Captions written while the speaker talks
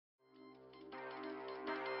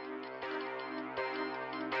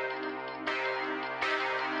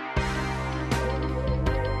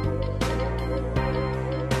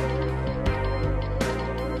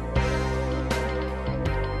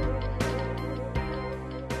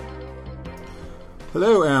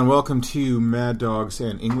Hello and welcome to Mad Dogs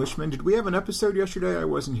and Englishmen. Did we have an episode yesterday? I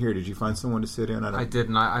wasn't here. Did you find someone to sit in? I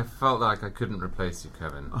didn't. I felt like I couldn't replace you,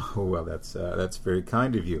 Kevin. Oh, well, that's very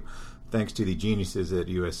kind of you. Thanks to the geniuses at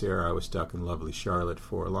US Air, I was stuck in lovely Charlotte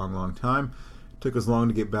for a long, long time. It took as long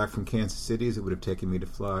to get back from Kansas City as it would have taken me to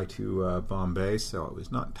fly to Bombay, so I was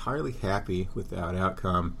not entirely happy with that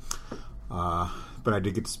outcome. But I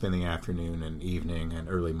did get to spend the afternoon and evening and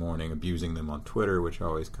early morning abusing them on Twitter, which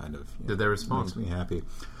always kind of did they respond? Makes me happy.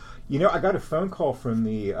 You know, I got a phone call from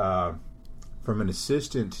from an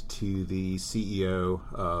assistant to the CEO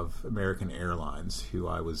of American Airlines, who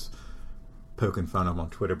I was poking fun of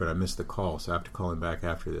on Twitter, but I missed the call, so I have to call him back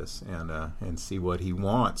after this and see what he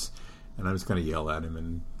wants. And I'm just going to yell at him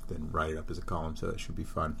and then write it up as a column, so that should be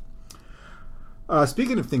fun.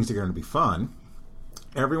 Speaking of things that are going to be fun,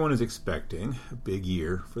 everyone is expecting a big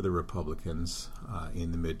year for the Republicans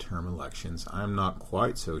in the midterm elections. I'm not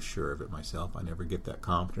quite so sure of it myself. I never get that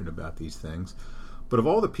confident about these things. But of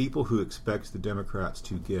all the people who expect the Democrats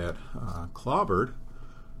to get clobbered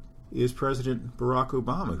is President Barack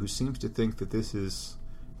Obama, who seems to think that this is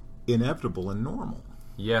inevitable and normal.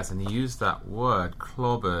 Yes, and he used that word,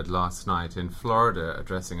 clobbered, last night in Florida,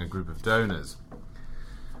 addressing a group of donors.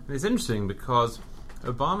 And it's interesting because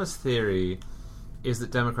Obama's theory is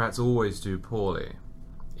that Democrats always do poorly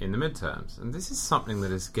in the midterms. And this is something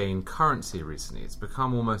that has gained currency recently. It's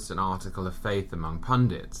become almost an article of faith among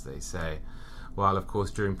pundits. They say, well, of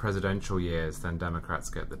course, during presidential years, then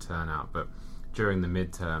Democrats get the turnout, but during the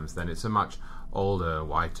midterms, then it's a much older,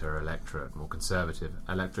 whiter electorate, more conservative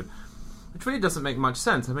electorate, which really doesn't make much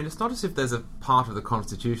sense. I mean, it's not as if there's a part of the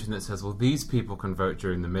Constitution that says, well, these people can vote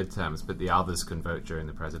during the midterms, but the others can vote during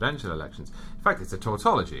the presidential elections. In fact, it's a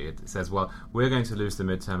tautology. It says, well, we're going to lose the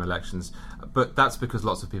midterm elections, but that's because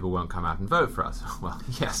lots of people won't come out and vote for us. Well,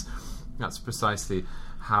 yes, that's precisely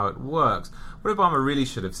how it works. What Obama really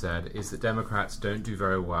should have said is that Democrats don't do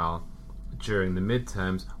very well during the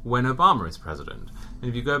midterms when Obama is president. And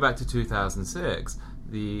if you go back to 2006,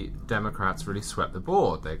 the Democrats really swept the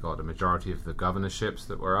board. They got a majority of the governorships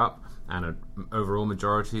that were up, and an overall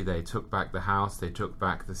majority. They took back the House, they took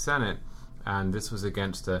back the Senate, and this was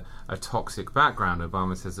against a toxic background.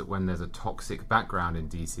 Obama says that when there's a toxic background in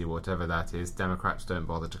D.C., whatever that is, Democrats don't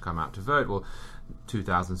bother to come out to vote. Well,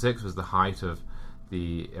 2006 was the height of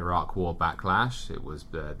the Iraq War backlash. It was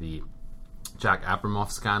the Jack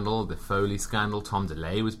Abramoff scandal, the Foley scandal. Tom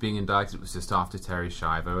DeLay was being indicted. It was just after Terry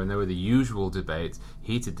Schiavo, and there were the usual debates,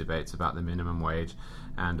 heated debates about the minimum wage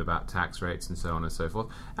and about tax rates and so on and so forth.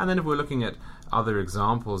 And then if we're looking at other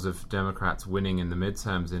examples of Democrats winning in the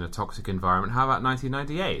midterms in a toxic environment, how about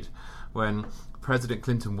 1998, when President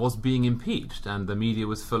Clinton was being impeached and the media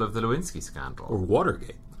was full of the Lewinsky scandal? Or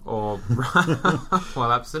Watergate. Well,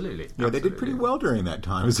 absolutely. Yeah, they did pretty well during that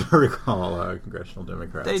time, as I recall, congressional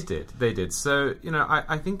Democrats. They did. So,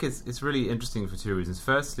 I think it's really interesting for two reasons.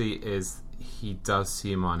 Firstly is he does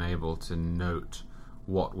seem unable to note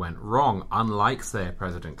what went wrong, unlike, say,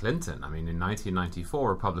 President Clinton. I mean, in 1994,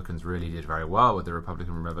 Republicans really did very well with the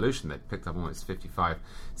Republican Revolution. They picked up almost 55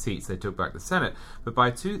 seats. They took back the Senate. But by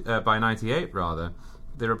 98, rather,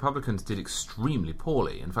 the Republicans did extremely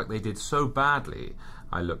poorly. In fact, they did so badly,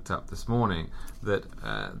 I looked up this morning, that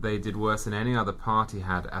they did worse than any other party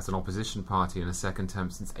had as an opposition party in a second term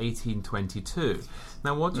since 1822.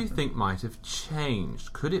 Now, what do you think might have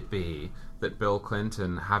changed? Could it be that Bill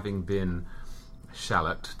Clinton, having been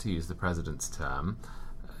shalloped, to use the president's term,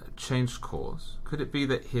 changed course? Could it be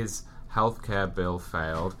that his healthcare bill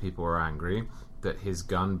failed, people were angry, that his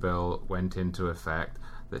gun bill went into effect,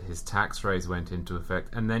 that his tax raise went into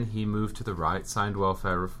effect, and then he moved to the right, signed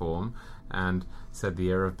welfare reform, and said the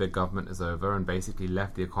era of big government is over, and basically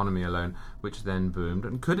left the economy alone, which then boomed?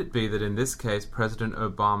 And could it be that in this case President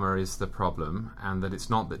Obama is the problem, and that it's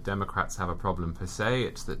not that Democrats have a problem per se,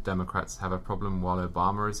 it's that Democrats have a problem while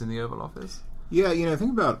Obama is in the Oval Office? Yeah, the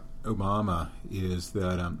thing about Obama is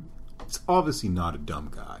that he's obviously not a dumb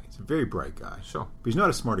guy. He's a very bright guy. Sure. But he's not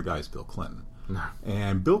as smart a guy as Bill Clinton. No.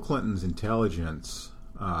 And Bill Clinton's intelligence,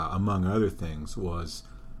 among other things, was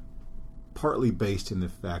partly based in the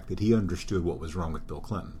fact that he understood what was wrong with Bill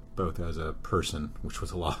Clinton, both as a person, which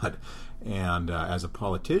was a lot, and as a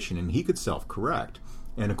politician, and he could self-correct.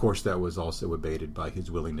 And, of course, that was also abated by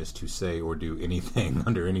his willingness to say or do anything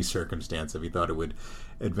under any circumstance if he thought it would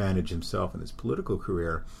advantage himself in his political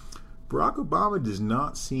career. Barack Obama does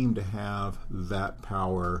not seem to have that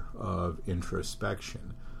power of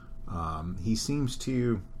introspection. He seems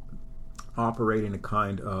to operate in a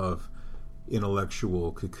kind of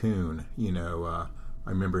intellectual cocoon. I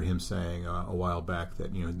remember him saying a while back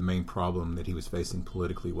that the main problem that he was facing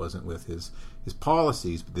politically wasn't with his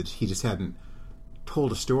policies, but that he just hadn't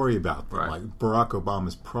told a story about them. Right. Like Barack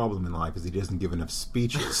Obama's problem in life is he doesn't give enough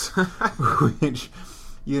speeches, which,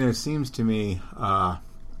 seems to me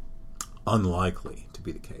unlikely to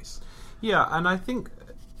be the case. Yeah, and I think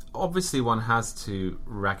obviously one has to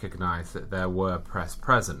recognize that there were press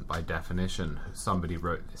present by definition. Somebody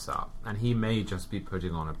wrote this up, and he may just be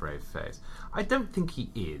putting on a brave face. I don't think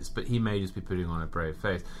he is, but he may just be putting on a brave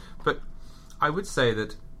face. But I would say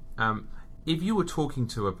that if you were talking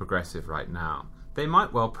to a progressive right now, they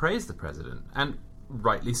might well praise the president, and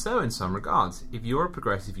rightly so in some regards. If you're a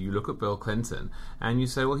progressive, you look at Bill Clinton and you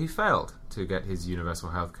say, well, he failed to get his universal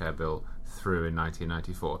health care bill through in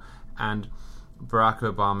 1994, and Barack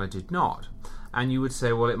Obama did not. And you would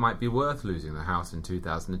say, well, it might be worth losing the House in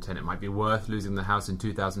 2010, it might be worth losing the House in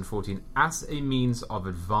 2014 as a means of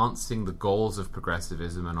advancing the goals of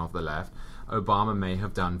progressivism and of the left. Obama may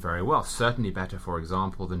have done very well, certainly better, for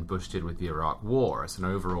example, than Bush did with the Iraq War as an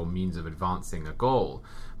overall means of advancing a goal.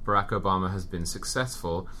 Barack Obama has been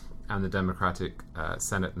successful, and the Democratic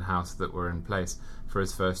Senate and House that were in place for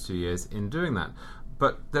his first 2 years in doing that.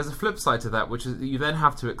 But there's a flip side to that, which is that you then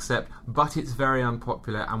have to accept, but it's very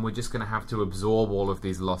unpopular, and we're just going to have to absorb all of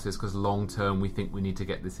these losses because long term we think we need to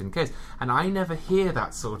get this in case. And I never hear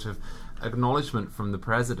that sort of acknowledgement from the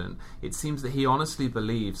president. It seems that he honestly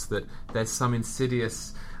believes that there's some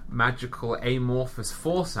insidious, magical, amorphous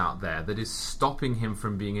force out there that is stopping him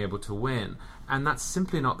from being able to win, and that's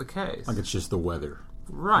simply not the case. Like it's just the weather.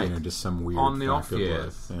 Right. Just some weird on the fact off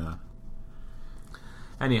years. of life. Yeah.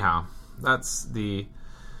 Anyhow, that's the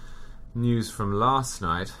news from last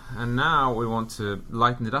night, and now we want to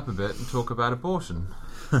lighten it up a bit and talk about abortion.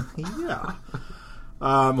 Yeah.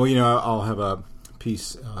 I'll have a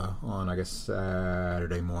piece on, I guess,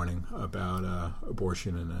 Saturday morning about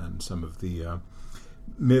abortion and some of the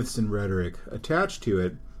myths and rhetoric attached to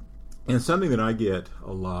it. And something that I get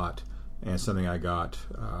a lot, and something I got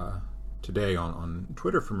today on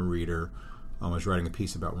Twitter from a reader. I was writing a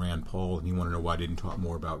piece about Rand Paul, and he wanted to know why I didn't talk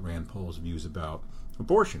more about Rand Paul's views about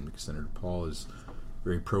abortion, because Senator Paul is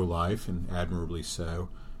very pro-life, and admirably so.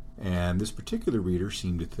 And this particular reader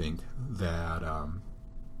seemed to think that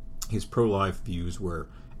his pro-life views were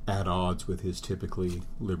at odds with his typically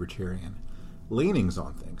libertarian leanings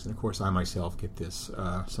on things. And of course, I myself get this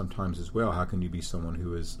sometimes as well. How can you be someone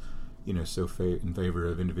who is, so in favor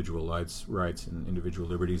of individual rights and individual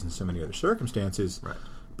liberties in so many other circumstances, right,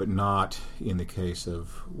 but not in the case of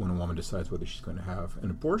when a woman decides whether she's going to have an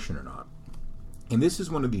abortion or not? And this is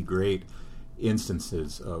one of the great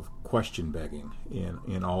instances of question begging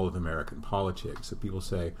in all of American politics. That people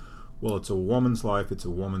say, well, it's a woman's life, it's a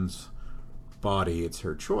woman's body, it's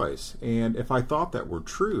her choice. And if I thought that were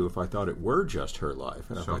true, if I thought it were just her life,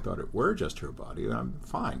 and Sure. if I thought it were just her body, then I'm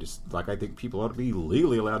fine. Just like I think people ought to be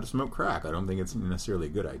legally allowed to smoke crack. I don't think it's necessarily a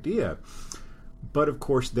good idea. But of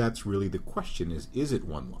course, that's really the question: is it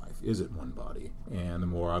one life? Is it one body? And the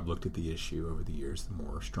more I've looked at the issue over the years, the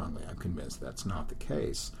more strongly I'm convinced that's not the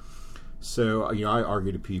case. So, I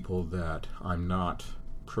argue to people that I'm not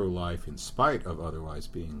pro-life in spite of otherwise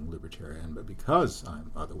being libertarian, but because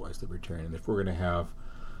I'm otherwise libertarian. And if we're going to have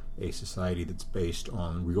a society that's based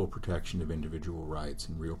on real protection of individual rights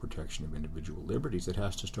and real protection of individual liberties, it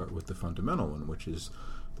has to start with the fundamental one, which is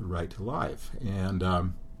the right to life.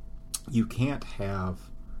 And you can't have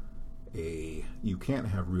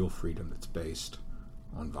real freedom that's based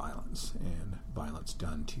on violence, and violence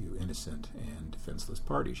done to innocent and defenseless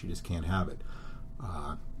parties. You just can't have it.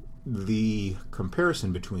 The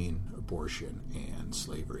comparison between abortion and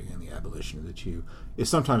slavery and the abolition of the two is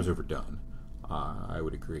sometimes overdone. I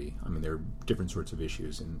would agree. I mean, there are different sorts of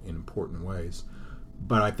issues in important ways,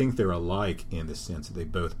 but I think they're alike in the sense that they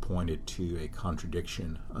both pointed to a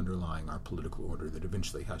contradiction underlying our political order that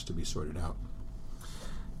eventually has to be sorted out.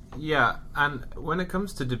 Yeah, and when it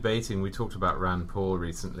comes to debating, we talked about Rand Paul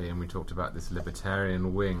recently, and we talked about this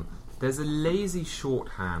libertarian wing. There's a lazy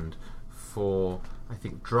shorthand for, I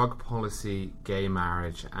think, drug policy, gay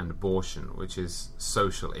marriage, and abortion, which is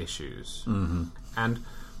social issues. Mm-hmm. And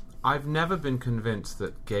I've never been convinced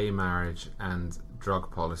that gay marriage and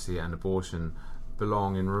drug policy and abortion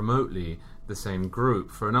belong in remotely the same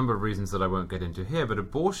group, for a number of reasons that I won't get into here. But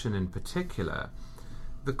abortion in particular,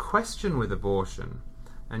 the question with abortion,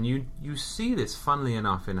 and you see this, funnily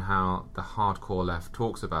enough, in how the hardcore left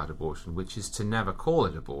talks about abortion, which is to never call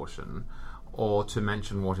it abortion or to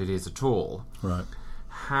mention what it is at all, Right.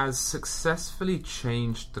 has successfully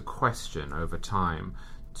changed the question over time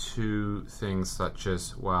to things such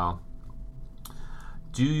as, well,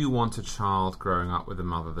 Do you want a child growing up with a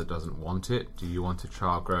mother that doesn't want it? Do you want a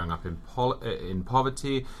child growing up in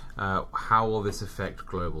poverty? How will this affect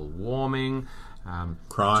global warming?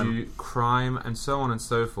 Crime, and so on and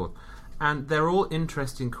so forth. And they're all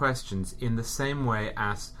interesting questions in the same way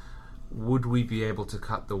as would we be able to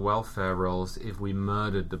cut the welfare rolls if we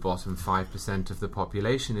murdered the bottom 5% of the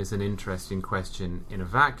population is an interesting question in a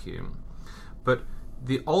vacuum. But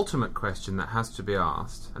the ultimate question that has to be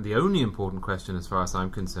asked, and the only important question as far as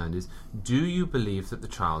I'm concerned, is do you believe that the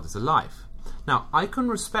child is alive? Now, I can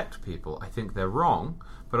respect people, I think they're wrong,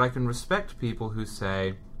 but I can respect people who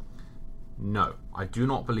say, no, I do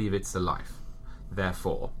not believe it's alive.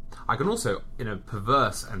 Therefore, I can also, in a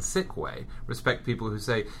perverse and sick way, respect people who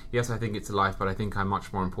say, yes, I think it's alive, but I think I'm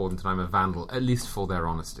much more important and I'm a vandal, at least for their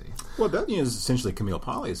honesty. Well, that is essentially Camille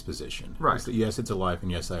Paglia's position. Right. It's that, yes, it's alive,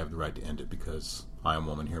 and yes, I have the right to end it because I am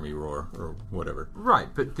woman, hear me roar, or whatever. Right,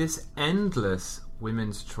 but this endless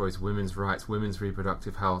women's choice, women's rights, women's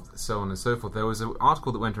reproductive health, so on and so forth. There was an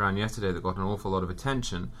article that went around yesterday that got an awful lot of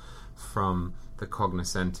attention from the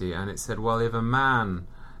cognoscenti, and it said, well, if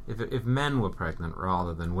men were pregnant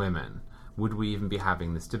rather than women, would we even be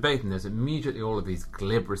having this debate? And there's immediately all of these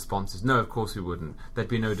glib responses. No, of course we wouldn't. There'd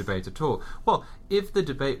be no debate at all. Well, if the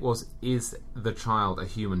debate was, is the child a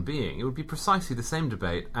human being, it would be precisely the same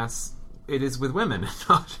debate as it is with women.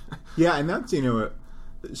 Yeah, and that's,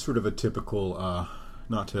 sort of a typical,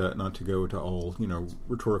 not to go to all,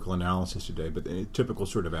 rhetorical analysis today, but a typical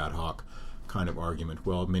sort of ad hoc kind of argument.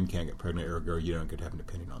 Well, men can't get pregnant, ergo you don't get to have an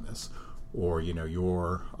opinion on this. Or,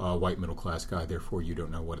 you're a white middle-class guy, therefore you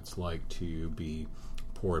don't know what it's like to be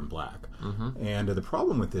poor and black. Mm-hmm. And the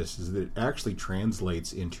problem with this is that it actually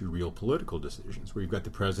translates into real political decisions, where you've got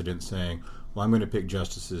the president saying, well, I'm going to pick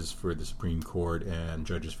justices for the Supreme Court and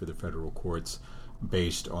judges for the federal courts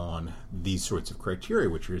based on these sorts of criteria,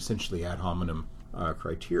 which are essentially ad hominem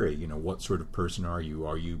criteria. What sort of person are you?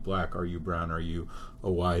 Are you black? Are you brown? Are you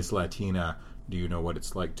a wise Latina? Do you know what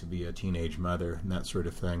it's like to be a teenage mother? And that sort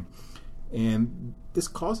of thing. And this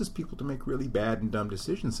causes people to make really bad and dumb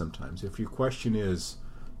decisions sometimes. If your question is,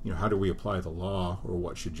 how do we apply the law, or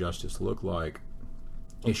what should justice look like,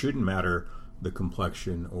 it shouldn't matter the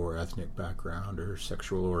complexion or ethnic background or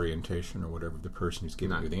sexual orientation or whatever the person who's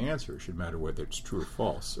giving you the answer. It should matter whether it's true or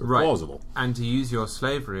false or plausible. And to use your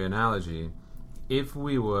slavery analogy, if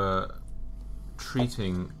we were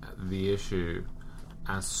treating the issue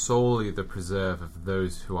as solely the preserve of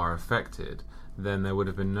those who are affected, then there would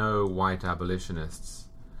have been no white abolitionists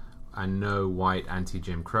and no white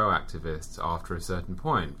anti-Jim Crow activists after a certain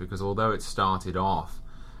point, because although it started off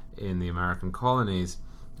in the American colonies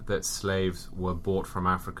that slaves were bought from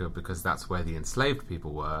Africa because that's where the enslaved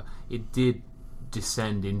people were, it did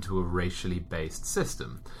descend into a racially based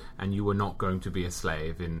system, and you were not going to be a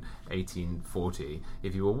slave in 1840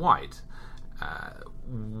 if you were white.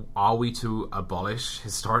 Are we to abolish,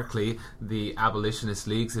 historically, the abolitionist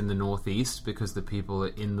leagues in the Northeast because the people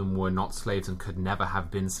in them were not slaves and could never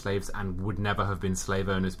have been slaves and would never have been slave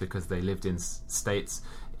owners because they lived in states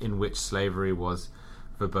in which slavery was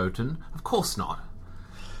verboten? Of course not.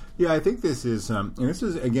 Yeah, I think this is, and this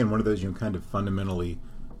is, again, one of those kind of fundamental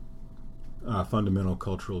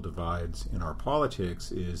cultural divides in our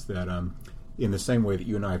politics, is that in the same way that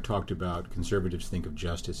you and I have talked about, conservatives think of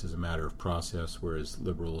justice as a matter of process, whereas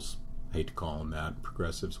liberals, hate to call them that,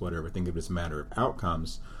 progressives, whatever, think of it as a matter of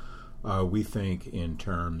outcomes. We think in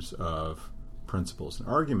terms of principles and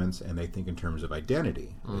arguments, and they think in terms of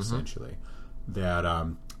identity, essentially.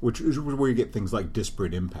 That which is where you get things like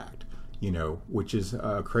disparate impact, which is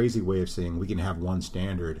a crazy way of saying we can have one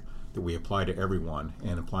standard that we apply to everyone,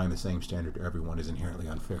 and applying the same standard to everyone is inherently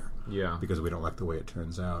unfair. Yeah. Because we don't like the way it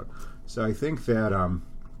turns out. So I think that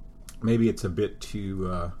maybe it's a bit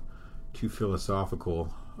too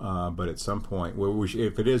philosophical, but at some point,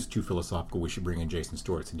 if it is too philosophical, we should bring in Jason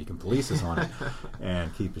Stortz, and he can police us on it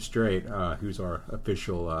and keep us straight, who's our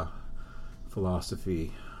official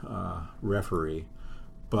philosophy referee.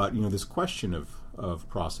 But, this question of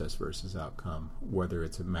process versus outcome, whether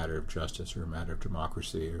it's a matter of justice or a matter of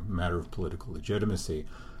democracy or a matter of political legitimacy,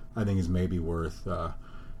 I think is maybe worth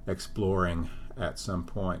exploring at some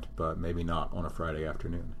point, but maybe not on a Friday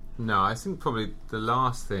afternoon. No, I think probably the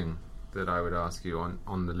last thing that I would ask you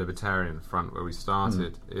on the libertarian front where we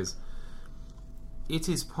started is, it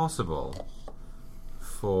is possible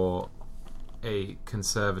for a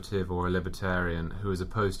conservative or a libertarian who is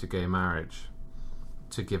opposed to gay marriage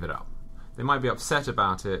to give it up. They might be upset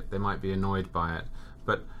about it, they might be annoyed by it,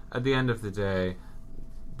 but at the end of the day,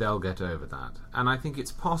 they'll get over that. And I think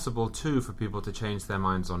it's possible, too, for people to change their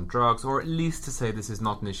minds on drugs, or at least to say this is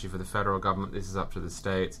not an issue for the federal government, this is up to the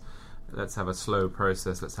states. let's have a slow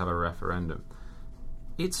process, let's have a referendum.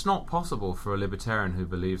 It's not possible for a libertarian who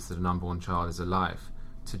believes that an unborn child is a life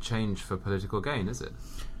to change for political gain, is it?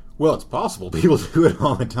 Well, it's possible. People do it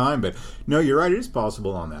all the time, but no, you're right. It is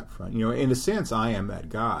possible on that front. In a sense, I am that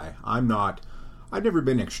guy. I've never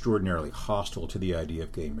been extraordinarily hostile to the idea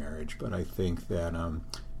of gay marriage, but I think that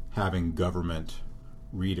having government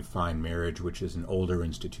redefine marriage, which is an older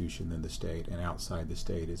institution than the state and outside the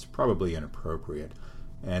state, is probably inappropriate,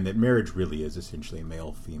 and that marriage really is essentially a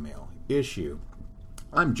male-female issue.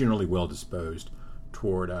 I'm generally well-disposed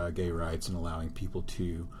toward gay rights and allowing people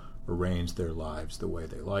to arrange their lives the way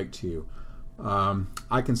they like to.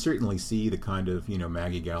 I can certainly see the kind of,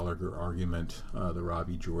 Maggie Gallagher argument, the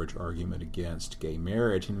Robbie George argument against gay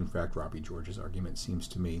marriage, and in fact, Robbie George's argument seems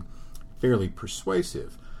to me fairly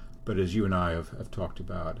persuasive. But as you and I have talked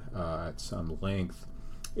about at some length,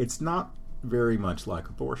 it's not very much like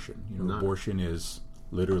abortion. No. Abortion is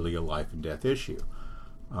literally a life and death issue.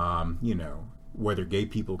 Whether gay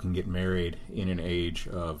people can get married in an age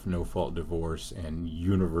of no-fault divorce and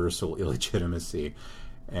universal illegitimacy,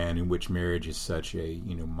 and in which marriage is such a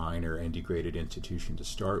minor and degraded institution to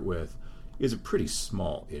start with, is a pretty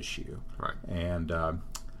small issue. Right. And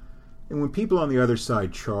when people on the other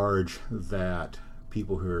side charge that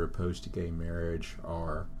people who are opposed to gay marriage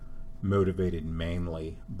are motivated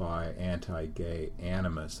mainly by anti-gay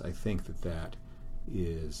animus, I think that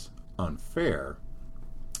is unfair.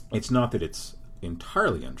 It's not that it's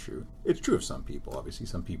entirely untrue. It's true of some people. Obviously,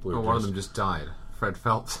 some people are. One of them just died. Fred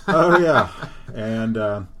Phelps. Oh yeah, and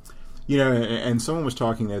and someone was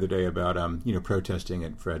talking the other day about protesting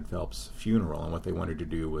at Fred Phelps' funeral, and what they wanted to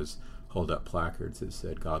do was hold up placards that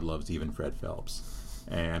said "God loves even Fred Phelps."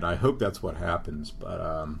 And I hope that's what happens,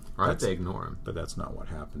 but they ignore him. But that's not what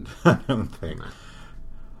happened. I don't think.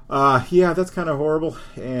 Yeah, that's kind of horrible,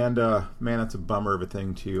 and man, that's a bummer of a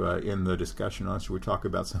thing to end the discussion on. Should we talk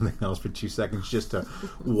about something else for 2 seconds, just to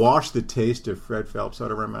wash the taste of Fred Phelps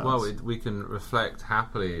out of our mouths? Well, we can reflect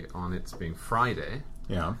happily on it being Friday,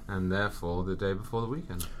 yeah, and therefore the day before the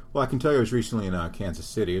weekend. Well, I can tell you I was recently in Kansas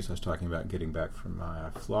City, as I was talking about getting back from my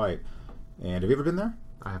flight. And have you ever been there?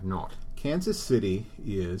 I have not. Kansas City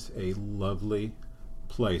is a lovely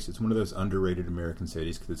place. It's one of those underrated American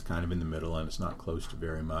cities because it's kind of in the middle and it's not close to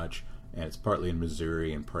very much. And it's partly in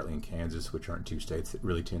Missouri and partly in Kansas, which aren't two states that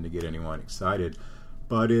really tend to get anyone excited.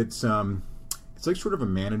 But it's like sort of a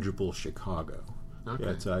manageable Chicago. Okay.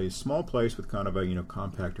 Yeah, it's a small place with kind of a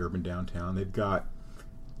compact urban downtown. They've got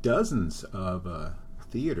dozens of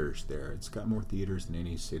theaters there. It's got more theaters than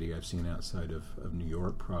any city I've seen outside of New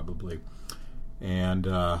York, probably. And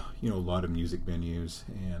a lot of music venues,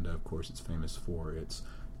 and of course it's famous for its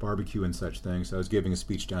barbecue and such things. I was giving a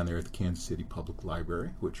speech down there at the Kansas City Public Library,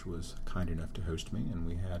 which was kind enough to host me, and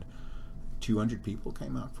we had 200 people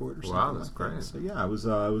came out for it or something. Wow, that's like great. That. So yeah, it was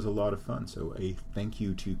a lot of fun. So a thank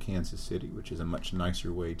you to Kansas City, which is a much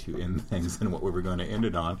nicer way to end things than what we were going to end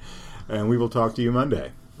it on. And we will talk to you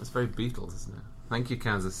Monday. That's very Beatles, isn't it? Thank you,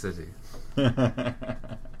 Kansas City.